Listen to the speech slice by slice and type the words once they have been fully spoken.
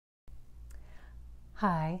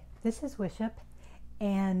Hi, this is Wishop,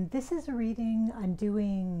 and this is a reading I'm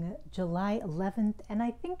doing July 11th, and I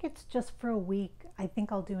think it's just for a week. I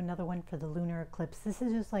think I'll do another one for the lunar eclipse. This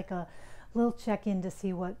is just like a little check-in to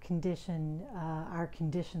see what condition our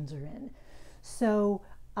conditions are in. So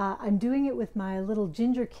I'm doing it with my little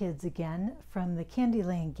ginger kids again from the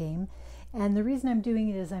Candyland game, and the reason I'm doing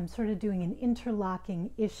it is I'm sort of doing an interlocking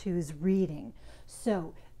issues reading.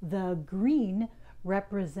 So the green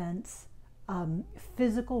represents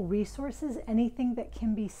physical resources, anything that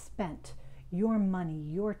can be spent, your money,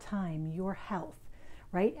 your time, your health,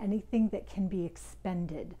 right? Anything that can be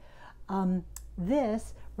expended.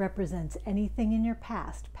 This represents anything in your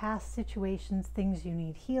past situations, things you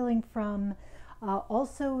need healing from.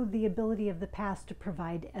 Also the ability of the past to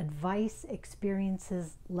provide advice,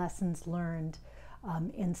 experiences, lessons learned,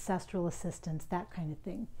 ancestral assistance, that kind of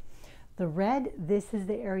thing. The red, this is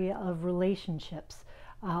the area of relationships,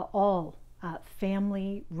 all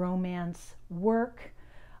family, romance, work,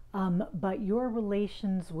 but your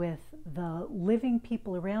relations with the living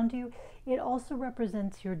people around you. It also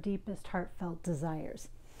represents your deepest heartfelt desires.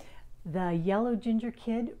 The yellow ginger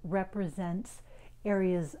kid represents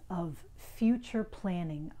areas of future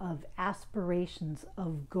planning, of aspirations,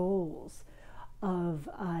 of goals, of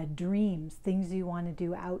dreams, things you want to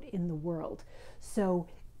do out in the world. So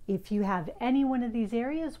if you have any one of these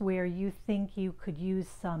areas where you think you could use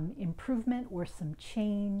some improvement or some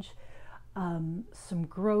change, some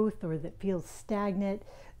growth, or that feels stagnant,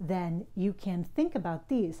 then you can think about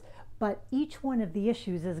these. But each one of the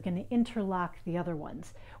issues is going to interlock the other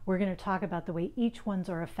ones. We're going to talk about the way each ones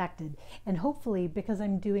are affected. And hopefully, because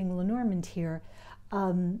I'm doing Lenormand here,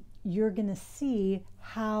 you're going to see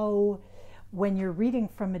how, when you're reading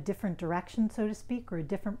from a different direction, so to speak, or a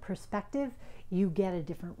different perspective, you get a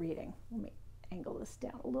different reading. Let me angle this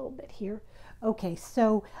down a little bit here. Okay,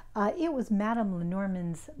 so it was Madame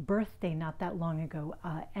Lenormand's birthday not that long ago,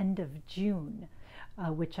 end of June,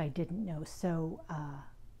 which I didn't know. So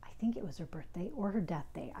I think it was her birthday or her death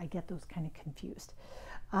day. I get those kind of confused.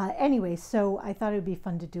 Anyway, so I thought it would be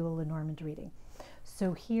fun to do a Lenormand reading.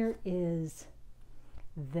 So here is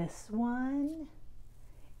this one.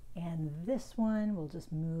 And this one, we'll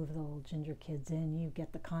just move the little ginger kids in. You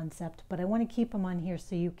get the concept, but I want to keep them on here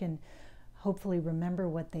so you can hopefully remember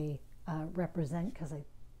what they represent, because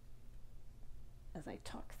as I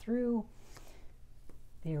talk through.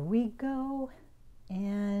 There we go.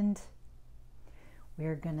 And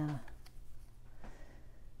we're gonna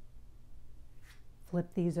flip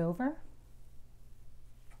these over.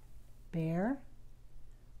 Bear,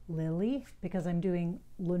 Lily, because I'm doing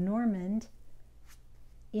Lenormand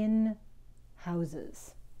in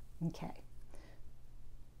houses. Okay,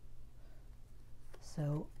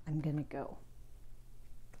 so I'm gonna go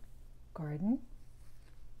garden,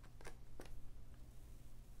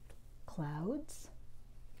 clouds,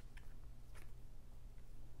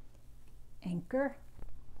 anchor,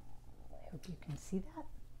 I hope you can see that,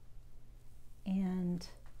 and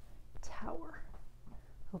tower.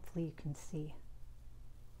 Hopefully you can see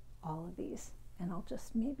all of these, and I'll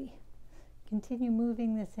just maybe continue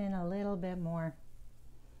moving this in a little bit more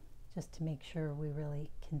just to make sure we really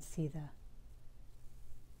can see the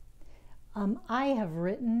I have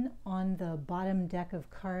written on the bottom deck of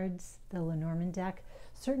cards, the Lenormand deck,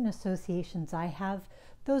 certain associations I have.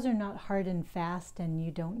 Those are not hard and fast, and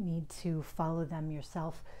you don't need to follow them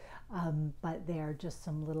yourself, but they are just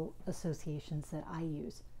some little associations that I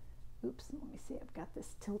use. Oops, let me see, I've got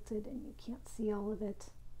this tilted and you can't see all of it.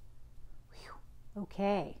 Whew.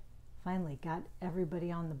 Okay, finally got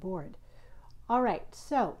everybody on the board. All right,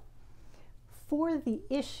 so for the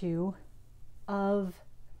issue of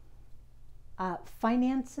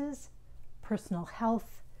finances, personal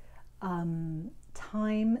health,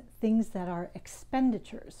 time, things that are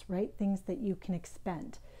expenditures, right? Things that you can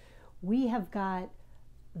expend. We have got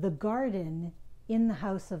the garden in the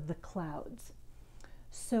house of the clouds.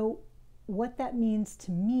 So what that means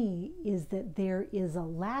to me is that there is a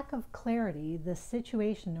lack of clarity. The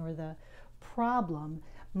situation or the problem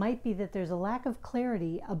might be that there's a lack of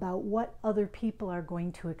clarity about what other people are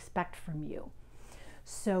going to expect from you.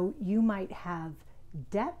 So you might have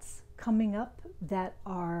debts coming up that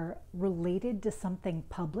are related to something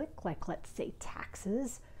public, like let's say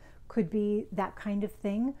taxes, could be that kind of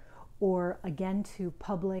thing, or again to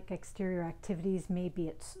public exterior activities. Maybe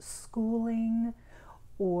it's schooling,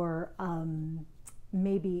 or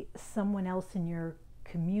maybe someone else in your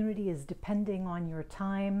community is depending on your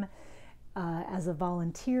time as a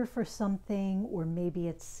volunteer for something, or maybe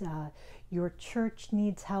it's your church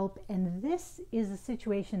needs help, and this is a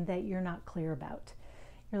situation that you're not clear about.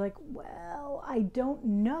 You're like, well, I don't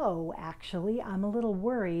know, actually. I'm a little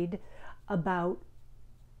worried about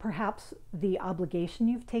perhaps the obligation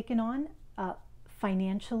you've taken on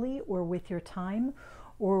financially or with your time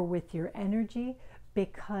or with your energy,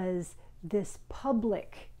 because this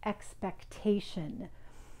public expectation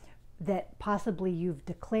that possibly you've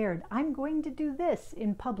declared, I'm going to do this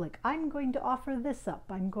in public, I'm going to offer this up,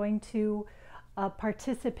 I'm going to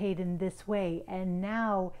participate in this way, and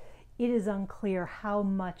now it is unclear how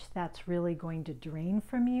much that's really going to drain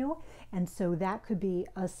from you, and so that could be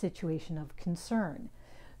a situation of concern.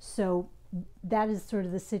 So that is sort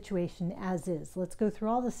of the situation as is. Let's go through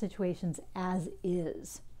all the situations as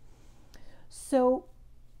is. So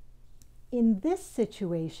in this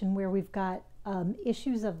situation where we've got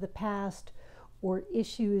issues of the past, or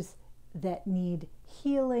issues that need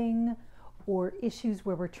healing, or issues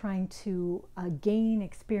where we're trying to gain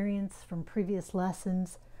experience from previous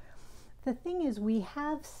lessons, the thing is, we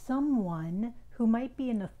have someone who might be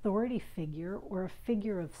an authority figure or a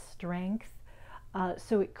figure of strength.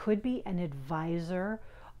 So it could be an advisor,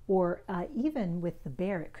 or even with the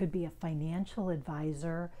bear, it could be a financial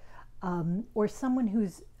advisor, or someone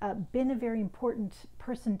who's been a very important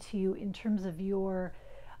person to you in terms of your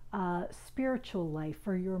spiritual life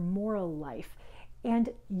or your moral life. And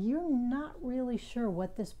you're not really sure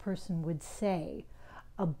what this person would say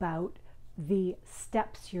about the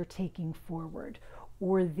steps you're taking forward,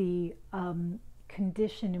 or the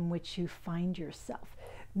condition in which you find yourself.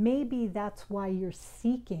 Maybe that's why you're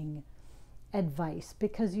seeking advice,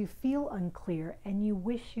 because you feel unclear and you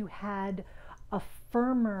wish you had a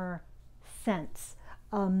firmer sense.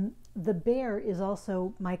 The bear is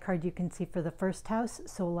also my card you can see for the first house,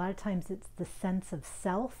 so a lot of times it's the sense of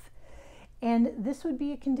self. And this would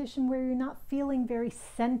be a condition where you're not feeling very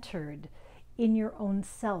centered in your own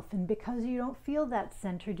self. And because you don't feel that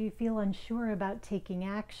centered, you feel unsure about taking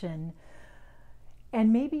action.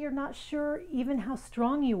 And maybe you're not sure even how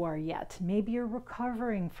strong you are yet. Maybe you're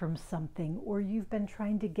recovering from something, or you've been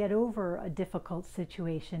trying to get over a difficult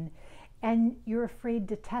situation, and you're afraid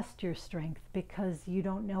to test your strength because you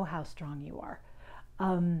don't know how strong you are.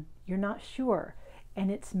 You're not sure, and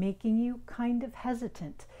it's making you kind of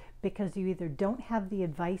hesitant because you either don't have the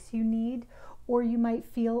advice you need, or you might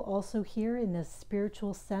feel also here in a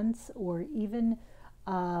spiritual sense, or even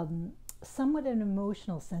somewhat an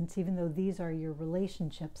emotional sense, even though these are your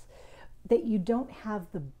relationships, that you don't have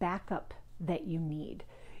the backup that you need.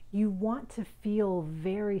 You want to feel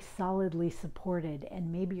very solidly supported,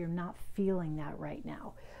 and maybe you're not feeling that right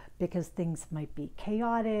now because things might be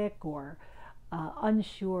chaotic or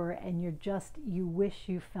unsure, and you wish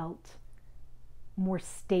you felt more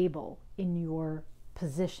stable in your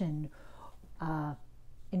position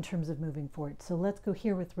in terms of moving forward. So let's go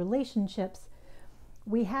here with relationships.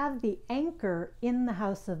 We have the anchor in the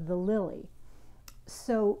house of the lily.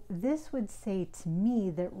 So this would say to me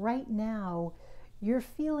that right now you're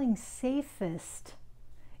feeling safest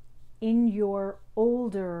in your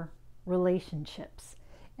older relationships.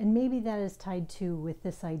 And maybe that is tied to with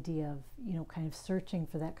this idea of, kind of searching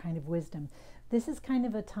for that kind of wisdom. This is kind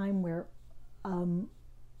of a time where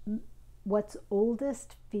what's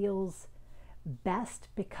oldest feels best,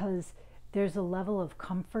 because there's a level of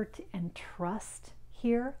comfort and trust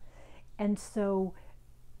here. And so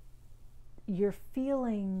you're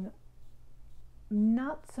feeling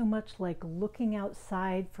not so much like looking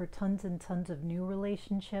outside for tons and tons of new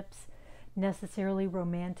relationships, necessarily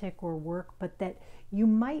romantic or work, but that you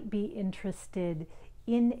might be interested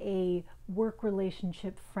in a work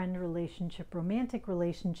relationship, friend relationship, romantic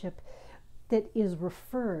relationship that is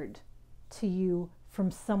referred to you from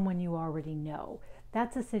someone you already know.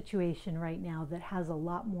 That's a situation right now that has a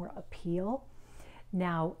lot more appeal.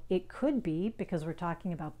 Now, it could be, because we're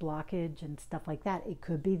talking about blockage and stuff like that, it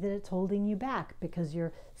could be that it's holding you back because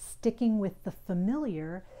you're sticking with the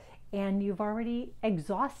familiar and you've already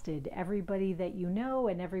exhausted everybody that you know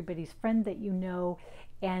and everybody's friend that you know,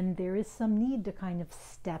 and there is some need to kind of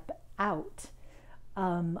step out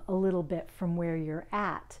a little bit from where you're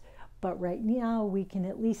at. But right now, we can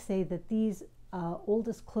at least say that these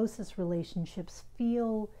oldest, closest relationships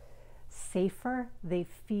feel safer, they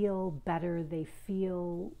feel better, they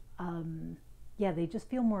feel, they just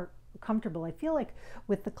feel more comfortable. I feel like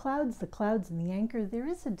with the clouds and the anchor, there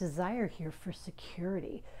is a desire here for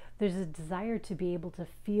security. There's a desire to be able to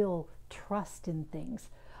feel trust in things.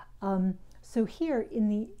 So here in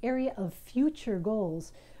the area of future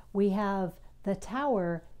goals, we have the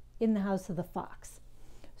Tower in the house of the fox.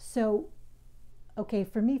 So, okay,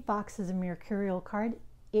 for me, fox is a mercurial card.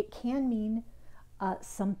 It can mean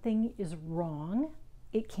something is wrong.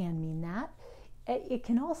 It can mean that. it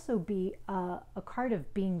can also be a card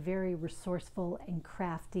of being very resourceful and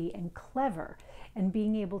crafty and clever and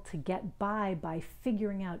being able to get by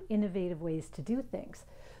figuring out innovative ways to do things.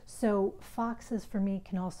 So foxes for me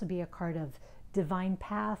can also be a card of divine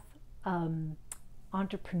path,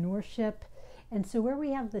 entrepreneurship. And so where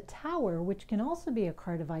we have the Tower, which can also be a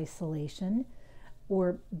card of isolation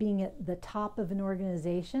or being at the top of an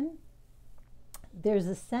organization, there's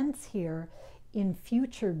a sense here in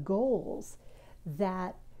future goals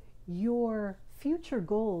that your future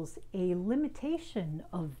goals, a limitation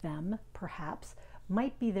of them perhaps,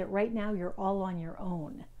 might be that right now you're all on your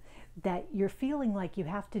own, that you're feeling like you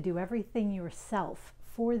have to do everything yourself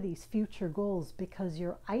for these future goals because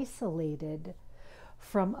you're isolated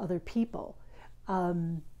from other people.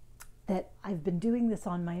 That I've been doing this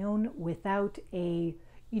on my own without a,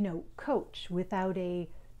 coach, without a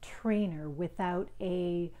trainer, without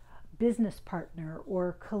a business partner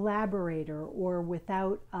or collaborator, or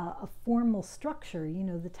without a formal structure.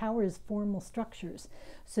 The Tower is formal structures.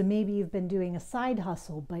 So maybe you've been doing a side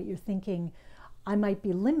hustle, but you're thinking, I might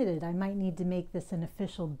be limited. I might need to make this an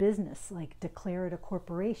official business, like declare it a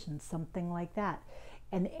corporation, something like that.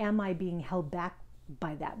 And am I being held back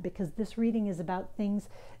by that? Because this reading is about things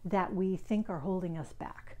that we think are holding us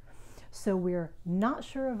back. So we're not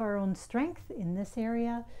sure of our own strength in this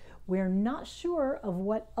area. We're not sure of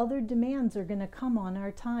what other demands are going to come on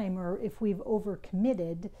our time, or if we've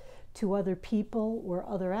overcommitted to other people or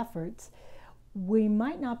other efforts. We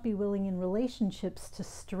might not be willing in relationships to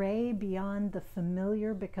stray beyond the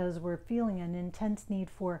familiar because we're feeling an intense need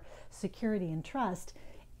for security and trust.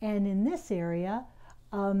 And in this area,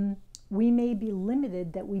 we may be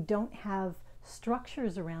limited that we don't have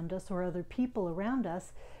structures around us or other people around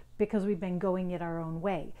us because we've been going it our own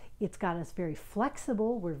way. It's got us very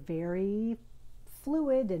flexible, we're very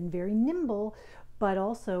fluid and very nimble, but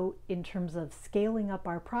also in terms of scaling up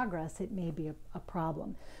our progress, it may be a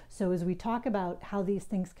problem. So as we talk about how these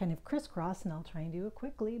things kind of crisscross, and I'll try and do it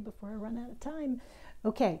quickly before I run out of time.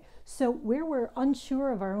 Okay, so where we're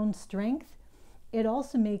unsure of our own strength, it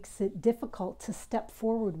also makes it difficult to step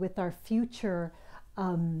forward with our future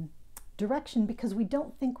direction because we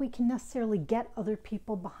don't think we can necessarily get other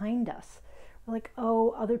people behind us. We're like,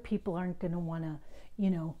 oh, other people aren't going to want to,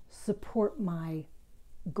 support my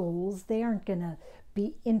goals. They aren't going to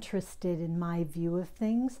be interested in my view of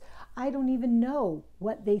things. I don't even know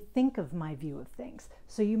what they think of my view of things.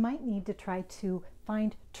 So you might need to try to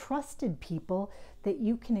find trusted people that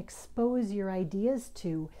you can expose your ideas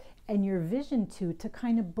to and your vision to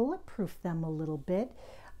kind of bulletproof them a little bit.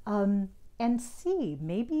 And see,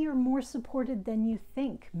 maybe you're more supported than you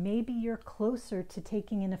think. Maybe you're closer to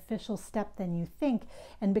taking an official step than you think.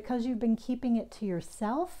 And because you've been keeping it to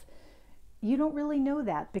yourself, you don't really know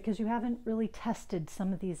that because you haven't really tested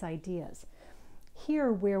some of these ideas.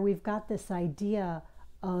 Here, where we've got this idea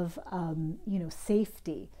of,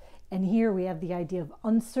 safety, and here we have the idea of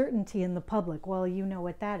uncertainty in the public. Well, you know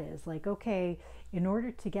what that is. Like, okay, in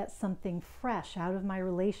order to get something fresh out of my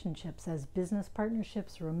relationships as business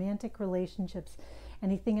partnerships, romantic relationships,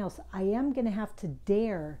 anything else, I am going to have to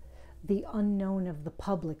dare the unknown of the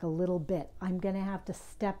public a little bit. I'm going to have to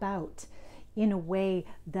step out in a way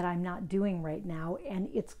that I'm not doing right now, and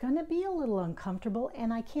it's going to be a little uncomfortable,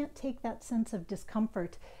 and I can't take that sense of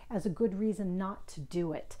discomfort as a good reason not to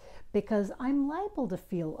do it, because I'm liable to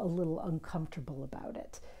feel a little uncomfortable about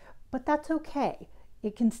it. But that's okay.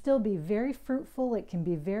 It can still be very fruitful, it can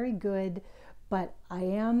be very good, but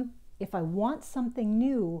if I want something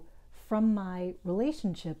new from my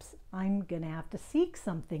relationships, I'm going to have to seek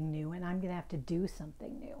something new, and I'm going to have to do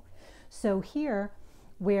something new. So here,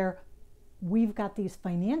 where we've got these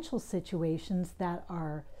financial situations that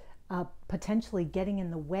are potentially getting in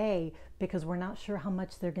the way because we're not sure how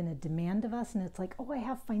much they're going to demand of us. And it's like, oh, I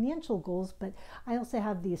have financial goals, but I also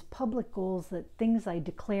have these public goals, that things I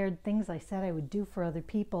declared, things I said I would do for other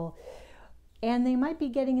people. And they might be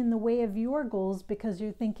getting in the way of your goals because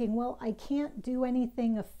you're thinking, well, I can't do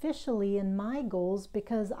anything officially in my goals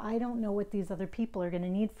because I don't know what these other people are going to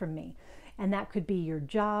need from me. And that could be your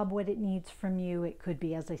job, what it needs from you. It could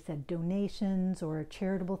be, as I said, donations or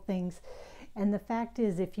charitable things. And the fact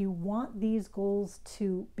is, if you want these goals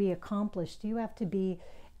to be accomplished, you have to be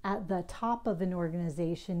at the top of an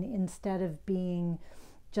organization instead of being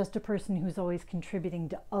just a person who's always contributing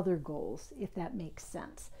to other goals, if that makes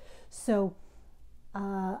sense. So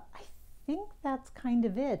I think that's kind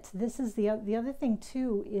of it. This is the other thing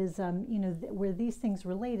too is, where these things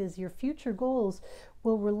relate is your future goals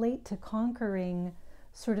will relate to conquering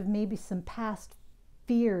sort of maybe some past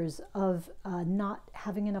fears of not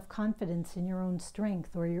having enough confidence in your own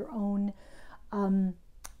strength or your own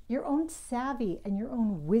your own savvy and your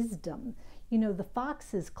own wisdom. You know, the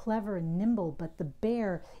fox is clever and nimble, but the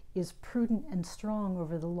bear is prudent and strong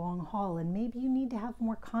over the long haul. And maybe you need to have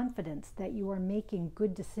more confidence that you are making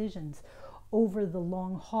good decisions over the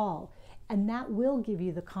long haul. And that will give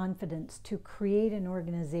you the confidence to create an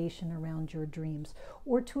organization around your dreams,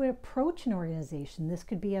 or to approach an organization. This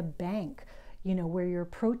could be a bank, you know, where you're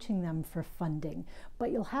approaching them for funding.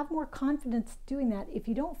 But you'll have more confidence doing that if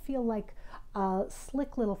you don't feel like a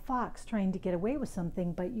slick little fox trying to get away with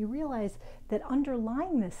something, but you realize that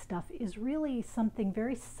underlying this stuff is really something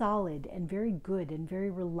very solid and very good and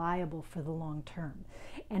very reliable for the long term.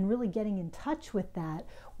 And really getting in touch with that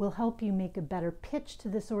will help you make a better pitch to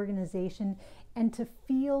this organization and to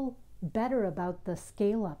feel better about the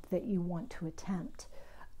scale up that you want to attempt.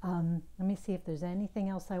 Let me see if there's anything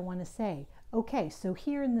else I want to say. Okay, so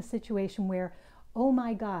here in the situation where, oh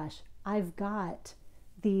my gosh, I've got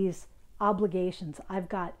these obligations. I've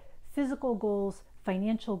got physical goals,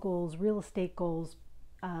 financial goals, real estate goals,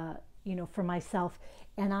 you know, for myself,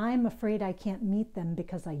 and I'm afraid I can't meet them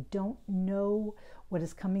because I don't know what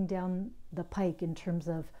is coming down the pike in terms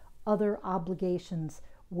of other obligations,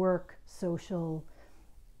 work, social,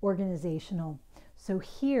 organizational. So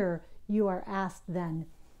here you are asked then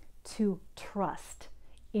to trust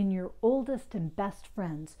in your oldest and best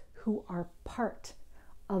friends who are part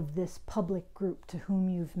of this public group to whom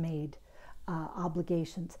you've made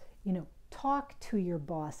obligations. You know, talk to your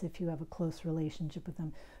boss if you have a close relationship with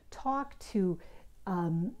them. Talk to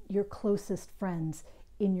your closest friends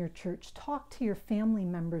in your church. Talk to your family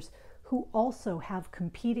members who also have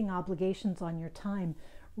competing obligations on your time.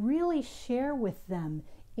 Really share with them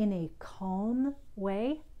in a calm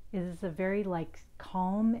way. It is a very like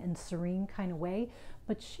calm and serene kind of way,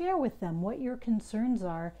 but share with them what your concerns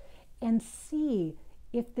are and see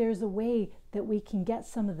if there's a way that we can get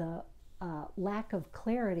some of the lack of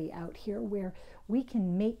clarity out here, where we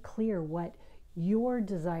can make clear what your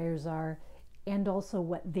desires are and also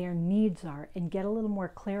what their needs are, and get a little more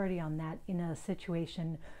clarity on that in a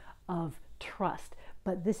situation of trust.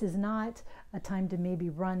 But this is not a time to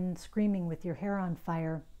maybe run screaming with your hair on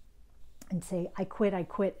fire and say, I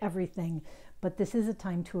quit everything. But this is a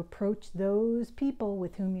time to approach those people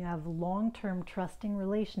with whom you have long-term trusting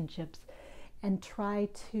relationships and try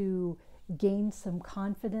to gain some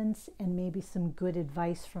confidence and maybe some good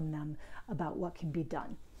advice from them about what can be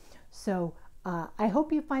done. So I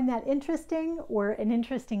hope you find that interesting, or an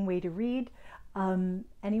interesting way to read.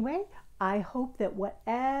 Anyway, I hope that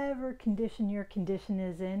whatever condition your condition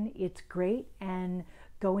is in, it's great and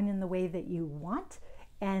going in the way that you want.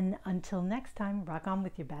 And until next time, rock on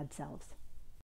with your bad selves.